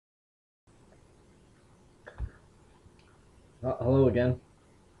Hello again.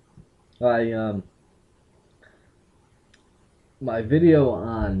 I My video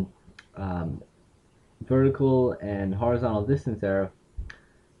on um, vertical and horizontal distance error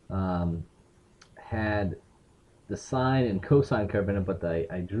um, had the sine and cosine curve in it, but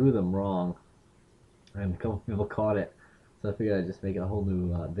I drew them wrong, and a couple people caught it, so I figured I'd just make a whole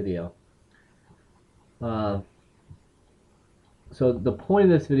new video. Uh, so the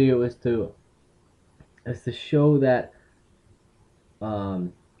point of this video is to show that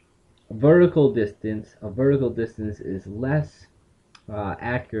um, a vertical distance is less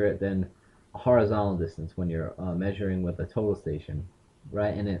accurate than a horizontal distance when you're measuring with a total station,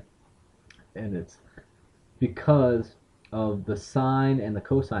 right? And it's because of the sine and the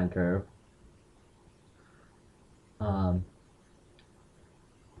cosine curve. Um,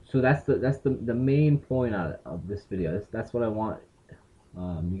 so that's the main point of this video. That's what I want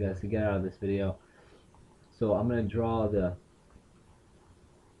you guys to get out of this video. So I'm gonna draw the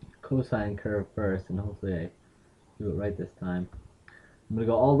cosine curve first, and hopefully I do it right this time. I'm gonna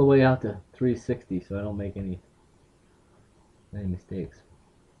go all the way out to 360 so I don't make any mistakes.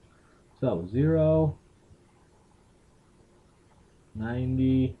 So 0,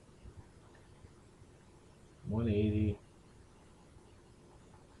 90, 180,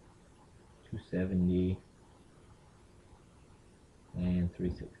 270, and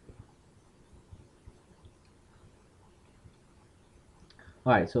 360.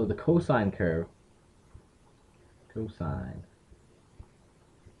 Alright, so the cosine curve, cosine,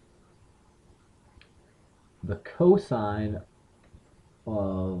 the cosine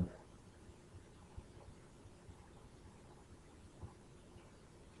of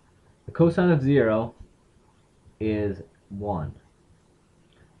the cosine of 0 is 1,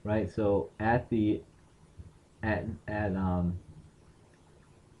 right? So at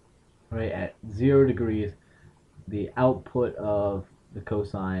 0 degrees, the output of the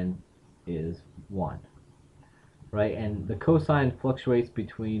cosine is 1, right? And the cosine fluctuates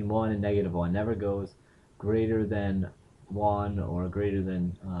between 1 and -1, never goes greater than 1 or greater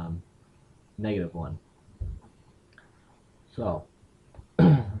than -1. So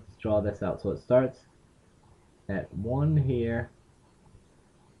let's draw this out. So it starts at 1 here,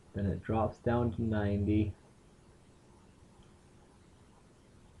 then it drops down to 90,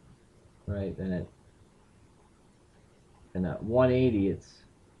 right? And at 180 it's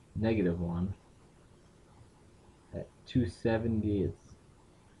 -1. At 270 it's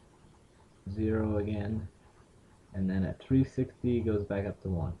 0 again, and then at 360 it goes back up to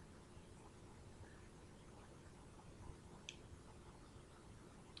 1.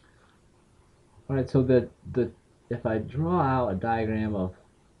 All right, so the if I draw out a diagram of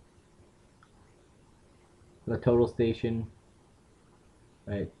the total station,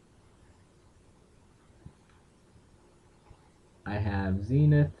 right? I have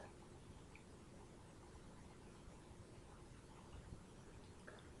zenith,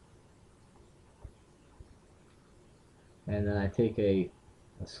 and then I take a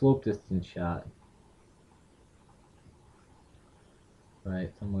slope distance shot,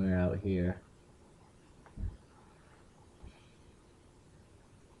 right, somewhere out here.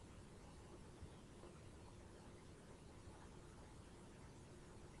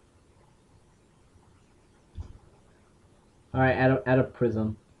 All right, add a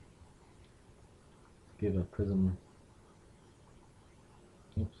prism. Give a prism.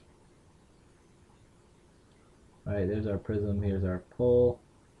 Oops. All right, there's our prism. Here's our pole,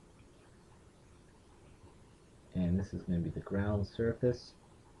 and this is going to be the ground surface.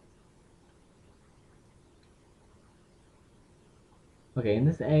 Okay, and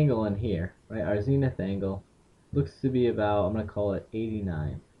this angle in here, right, our zenith angle looks to be about, I'm going to call it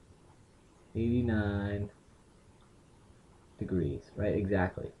 89. 89 degrees, right,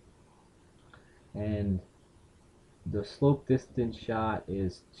 exactly. And the slope distance shot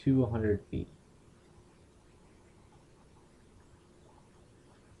is 200 feet.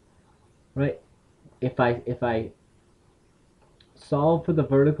 Right? If I solve for the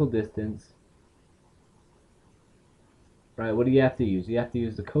vertical distance, right, what do you have to use? You have to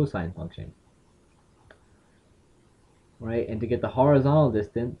use the cosine function. Right? And to get the horizontal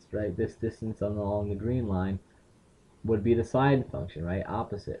distance, right, this distance along the green line would be the sine function, right?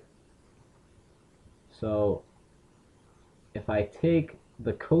 Opposite. So if I take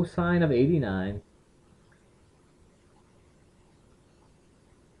the cosine of 89,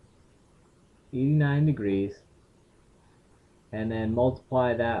 89 degrees, and then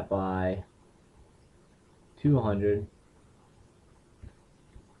multiply that by 200,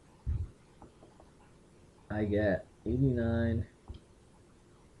 I get 89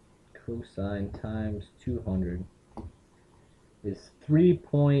 cosine times 200. is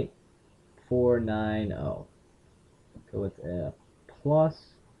 3.490. So it's a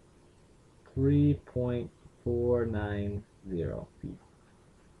plus 3.490 feet.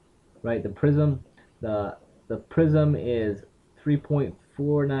 Right, the prism is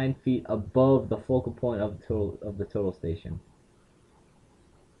 3.49 feet above the focal point of the total station.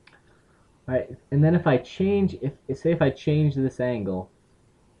 All right, and then if I change, if I change this angle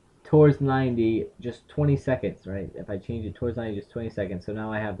towards 90, just 20 seconds, right? If I change it towards 90, just 20 seconds. So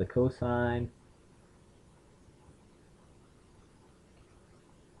now I have the cosine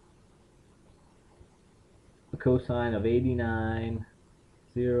of 89,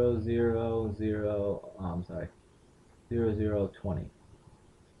 0, 0, 0, I'm sorry, 0, 0, 20.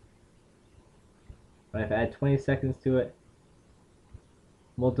 Right, if I add 20 seconds to it,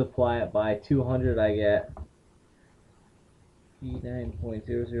 multiply it by 200, I get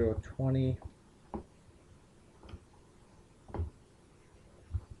 89.0020.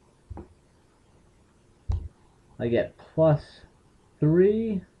 I get plus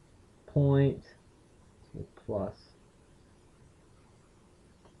 3 point plus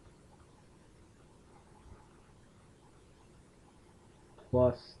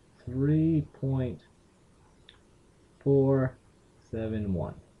plus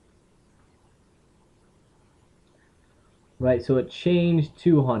 3.471. Right, so it changed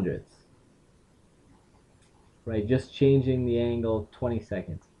 200ths. Right, just changing the angle 20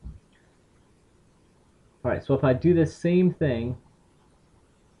 seconds. Alright, so if I do the same thing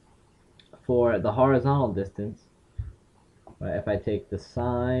for the horizontal distance, right, if I take the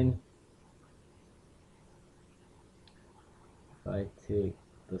sine,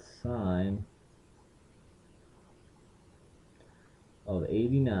 of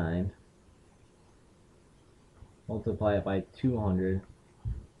 89, multiply it by 200,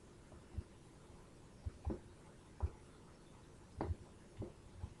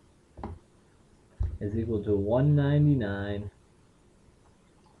 is equal to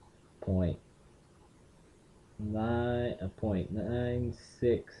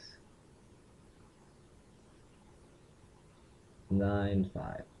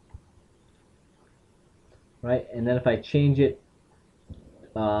Right, and then if I change it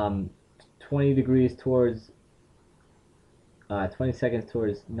 20 degrees towards 20 seconds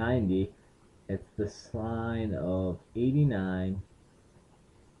towards 90, it's the sine of 89,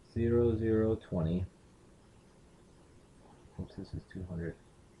 0, 0, 20. Oops, this is 200.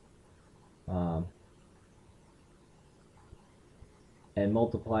 And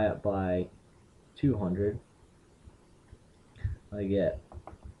multiply it by 200, I get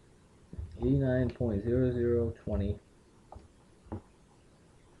 89.0020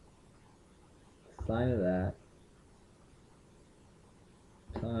 sine of that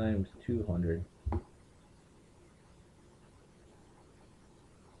times 200.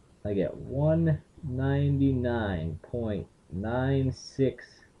 I get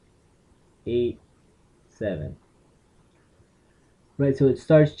 199.9687. Right, so it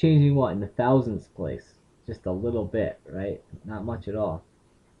starts changing what in the thousandths place, just a little bit, right? Not much at all.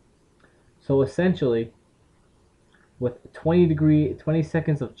 So essentially, with 20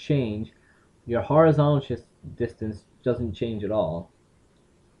 seconds of change, your horizontal distance doesn't change at all,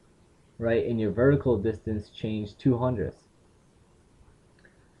 right? And your vertical distance changed 200ths.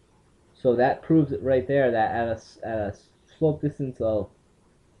 So that proves it right there that at a slope distance of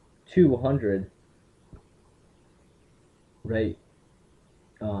 200, right?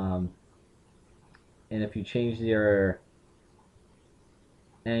 And if you change your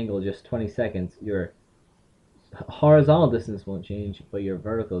angle just 20 seconds, your horizontal distance won't change, but your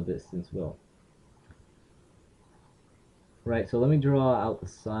vertical distance will. Right, so let me draw out the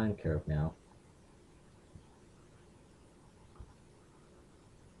sine curve now.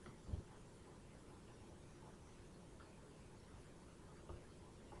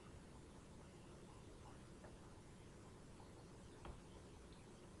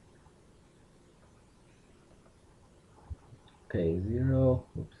 Okay, 0,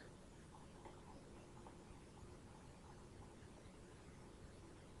 oops.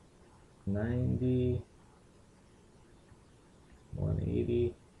 90,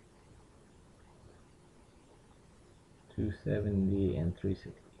 180, 270, and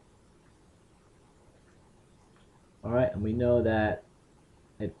 360. Alright, and we know that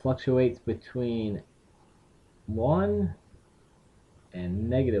it fluctuates between 1 and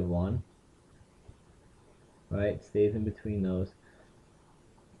 -1. Right, it stays in between those.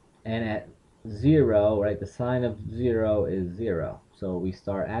 And at 0, right, the sine of 0 is 0. So we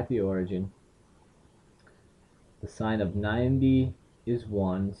start at the origin. The sine of 90 is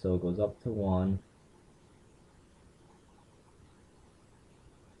 1, so it goes up to 1.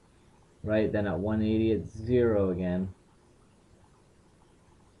 right? Then at 180 it's 0 again.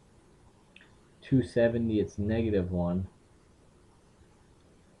 270 it's -1.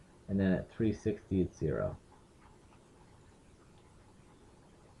 And then at 360 it's 0.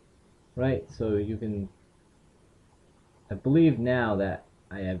 Right? So you can, I believe now that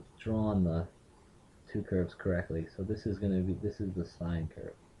I have drawn the two curves correctly. So this is going to be, this is the sine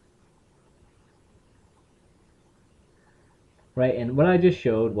curve. Right? And what I just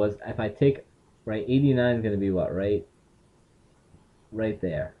showed was if I take, right, 89 is going to be what, right? Right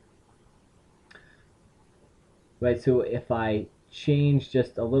there. Right? So if I change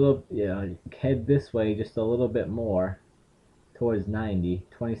just a little, head this way just a little bit more towards 90,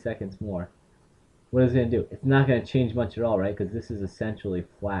 20 seconds more, what is it going to do? It's not going to change much at all, right? Because this is essentially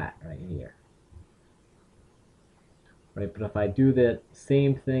flat right here. Right? But if I do the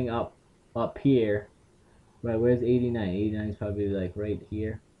same thing up here, right, where's 89? 89 is probably like right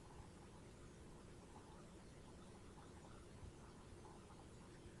here.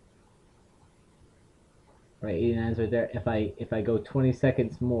 Right, 89 is right there. If I go 20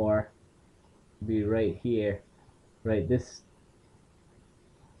 seconds more, it'll be right here. Right, this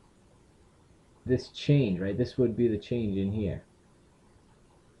change, right? This would be the change in here.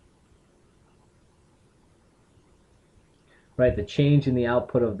 Right, the change in the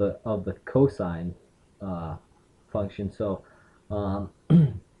output of the cosine function. So, um,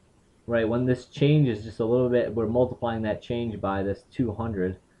 right, when this changes just a little bit, we're multiplying that change by this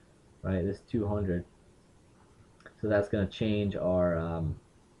 200, right? This 200. So that's going to change our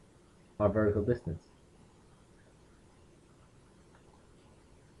vertical distance.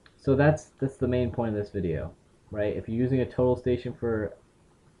 So that's the main point of this video, right? If you're using a total station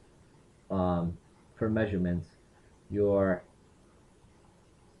um, for measurements, your,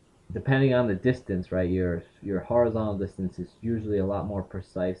 depending on the distance, right, your horizontal distance is usually a lot more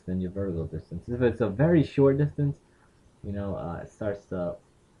precise than your vertical distance. If it's a very short distance, it starts to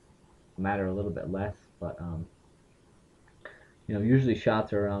matter a little bit less. But usually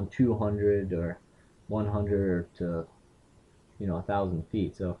shots are around 200 or 100 to 1,000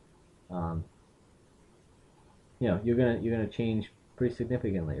 feet. So um, you're gonna change pretty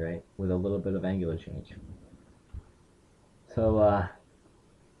significantly, right, with a little bit of angular change. So I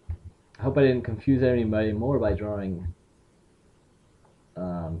hope I didn't confuse anybody more by drawing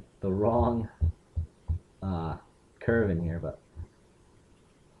the wrong uh, curve in here, but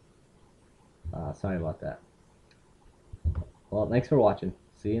sorry about that. Well, thanks for watching.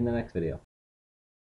 See you in the next video.